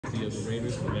safety of the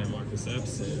Raiders, my man Marcus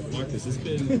Epps. And Marcus,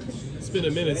 it's been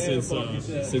a minute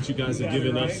since you guys have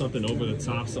given up something over the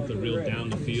top, something real down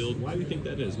the field. Why do you think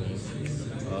that is, man?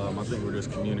 I think we're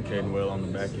just communicating well on the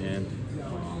back end.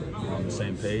 We're on the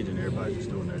same page, and everybody's just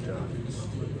doing their job.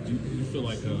 Do you feel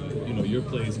like your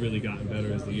play has really gotten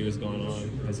better as the year's gone on?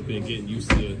 Has it been getting used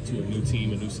to a new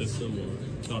team, a new system, or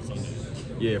thoughts on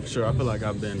that? Yeah, for sure. I feel like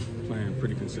I've been playing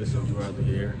pretty consistent throughout the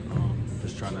year.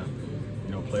 Just trying to,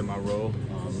 play my role,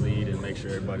 lead, and make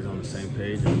sure everybody's on the same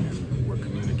page, and we're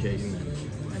communicating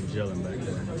and gelling back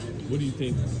there. What do you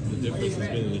think the difference has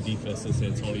been in the defense since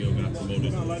Antonio got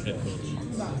promoted to head coach?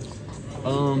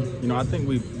 I think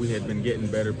we had been getting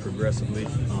better progressively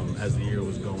as the year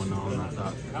was going on. I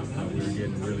thought we were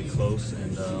getting really close,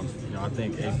 and I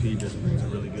think AP just brings a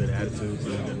really good attitude,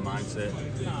 really good mindset,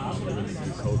 a really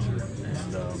good culture,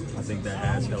 and I think that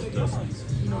has helped us,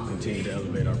 continue to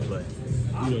elevate our play.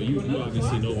 You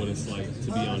obviously know what it's like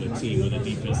to be on a team with a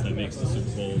defense that makes the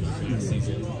Super Bowl last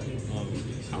season.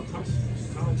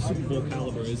 How Super Bowl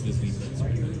caliber is this defense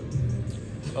right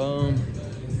now?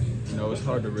 It's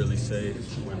hard to really say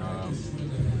when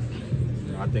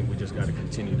I think we just got to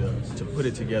continue to put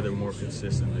it together more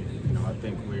consistently. I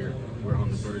think we're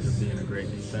on the verge of being a great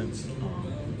defense,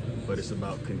 but it's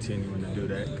about continuing to do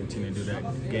that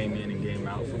game in and game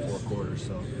out for 4 quarters.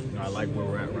 So I like where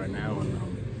we're at right now,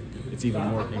 and it's even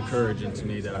more encouraging to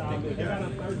me that I think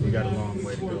we got a long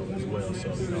way to go as well.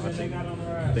 So I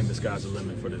think the sky's the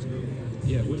limit for this group.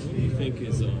 Yeah, what do you think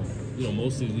is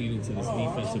mostly leading to this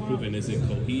defense improvement? Is it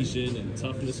cohesion and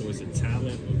toughness, or is it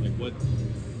talent? Or what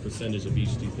percentage of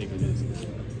each do you think it is?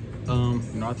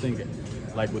 I think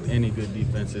like with any good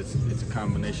defense, it's a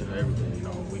combination of everything.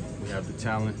 We have the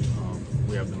talent,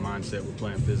 we have the mindset. We're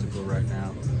playing physical right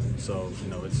now, so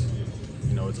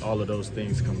it's all of those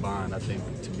things combined. I think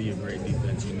to be a great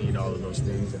defense, you need all of those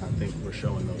things, and I think we're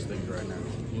showing those things right now.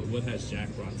 What has Jack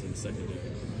brought to the secondary?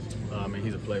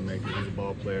 He's a playmaker. He's a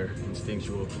ball player,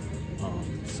 instinctual.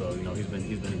 So he's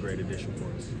been a great addition for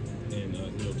us. And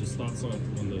just thoughts on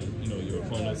the your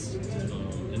opponents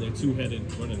and their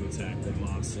two-headed running attack with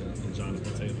Moss and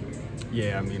Jonathan Taylor.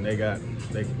 Yeah,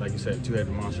 they like you said,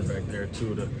 two-headed monster back there.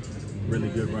 Two of the really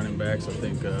good running backs. I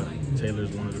think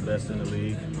Taylor's one of the best in the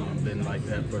league. Been like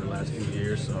that for the last few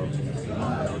years. So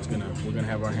we're gonna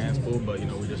have our hands full, but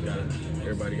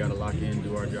everybody gotta lock in,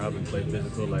 do our job, and play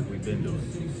physical like we've been doing.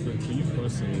 For you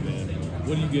personally, man,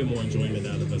 what do you get more enjoyment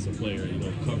out of as a player?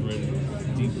 Covering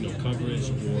deep, coverage,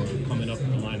 or coming up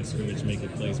the line of scrimmage, making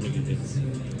plays, making hits?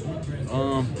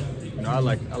 I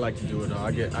like to do it all.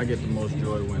 I get the most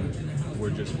joy when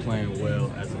we're just playing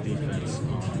well as a defense,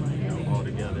 all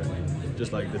together.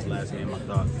 Just like this last game, I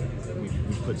thought we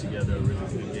put together a really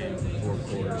good game for 4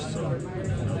 quarters. So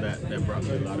that brought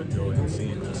me a lot of joy in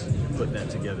seeing us put that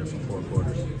together for 4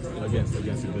 quarters against a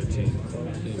good team.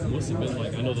 What's it been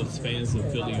like? I know the fans in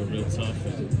Philly are real tough.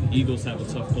 Eagles have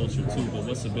a tough culture too, but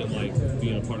what's it been like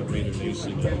being a part of Raider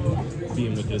Nation and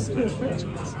being with this kind of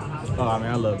franchise?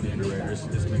 I love being a Raider.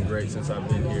 It's been great since I've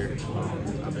been here.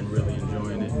 I've been really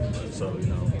enjoying it. So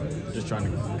just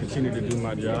trying to continue to do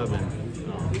my job,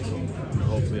 and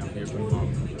hopefully I'm here for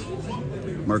long.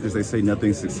 Marcus, they say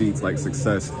nothing succeeds like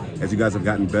success. As you guys have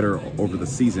gotten better over the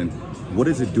season, what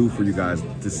does it do for you guys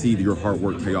to see your hard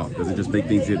work pay off? Does it just make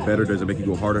things get better? Does it make you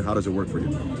go harder? How does it work for you?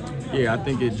 Yeah, I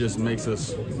think it just makes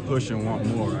us push and want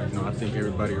more. I think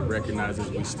everybody recognizes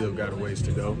we still got a ways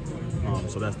to go.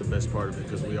 So that's the best part of it,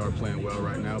 because we are playing well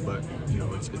right now, but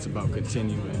it's about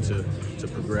continuing to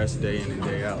progress day in and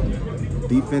day out.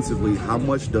 Defensively, how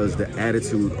much does the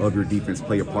attitude of your defense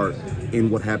play a part in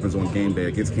what happens on game day?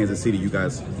 Against Kansas City, you can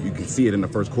see it in the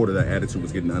first quarter, that attitude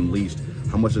was getting unleashed.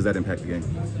 How much does that impact the game?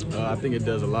 I think it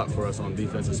does a lot for us on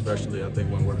defense, especially. I think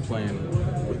when we're playing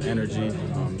with energy,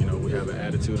 we have an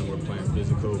attitude and we're playing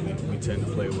physical, we tend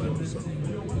to play well. So.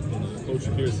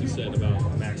 Coach Piercy said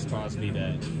about Max Crosby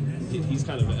that he's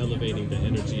kind of elevating the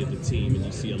energy of the team, and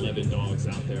you see 11 dogs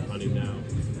out there hunting now.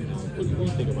 What do you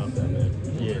think about that, man?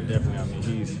 Yeah,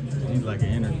 definitely. He's like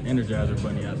an energizer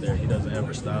bunny out there. He doesn't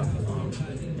ever stop,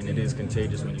 and it is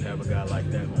contagious when you have a guy like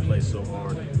that who plays so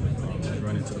hard. He's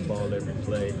running to the ball every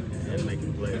play and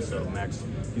making plays. So Max,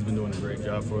 he's been doing a great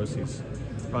job for us. He's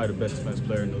probably the best defensive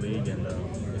player in the league, and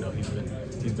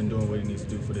he's been doing what he needs to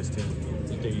do for this team.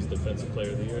 You think he's Defensive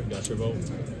Player of the Year? Got your vote?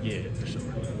 Yeah, for sure.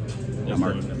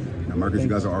 Now, Marcus, you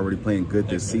guys are already playing good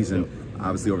this season.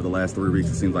 Obviously, over the last 3 weeks,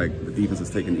 it seems like the defense has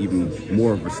taken even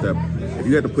more of a step. If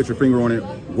you had to put your finger on it,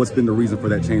 what's been the reason for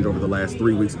that change over the last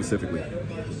 3 weeks specifically?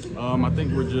 I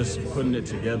think we're just putting it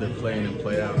together, playing and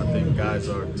play out. I think guys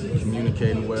are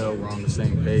communicating well. We're on the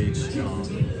same page.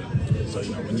 So,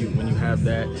 you know, when you have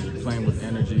that, you're playing with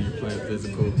energy, you're playing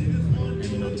physical. And,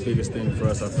 you know, the biggest thing for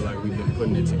us, I feel like we've been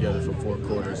putting it together for 4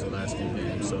 quarters the last few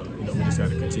games. So, you know, we just got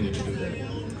to continue to do that.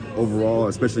 Overall,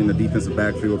 especially in the defensive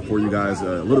backfield for you guys,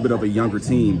 a little bit of a younger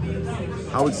team.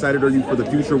 How excited are you for the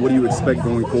future? What do you expect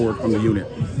going forward from the unit?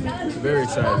 Very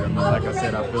excited. I mean, like I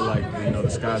said, I feel like, you know, the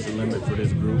sky's the limit for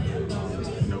this group.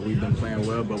 You know, we've been playing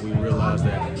well, but we realize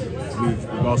that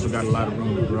we've also got a lot of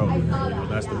room to grow. And, you know,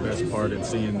 that's the best part in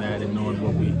seeing that and knowing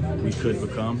what we could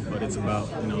become. But it's about,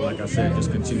 you know, like I said,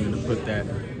 just continuing to put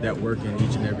that work in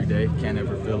each and every day. Can't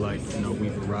ever feel like, you know,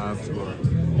 we've arrived or,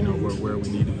 you know, we're where we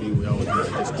need to be. We always need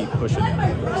to just keep pushing it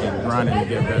and grinding to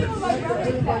get better.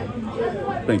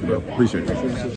 Thank you, bro. Appreciate it.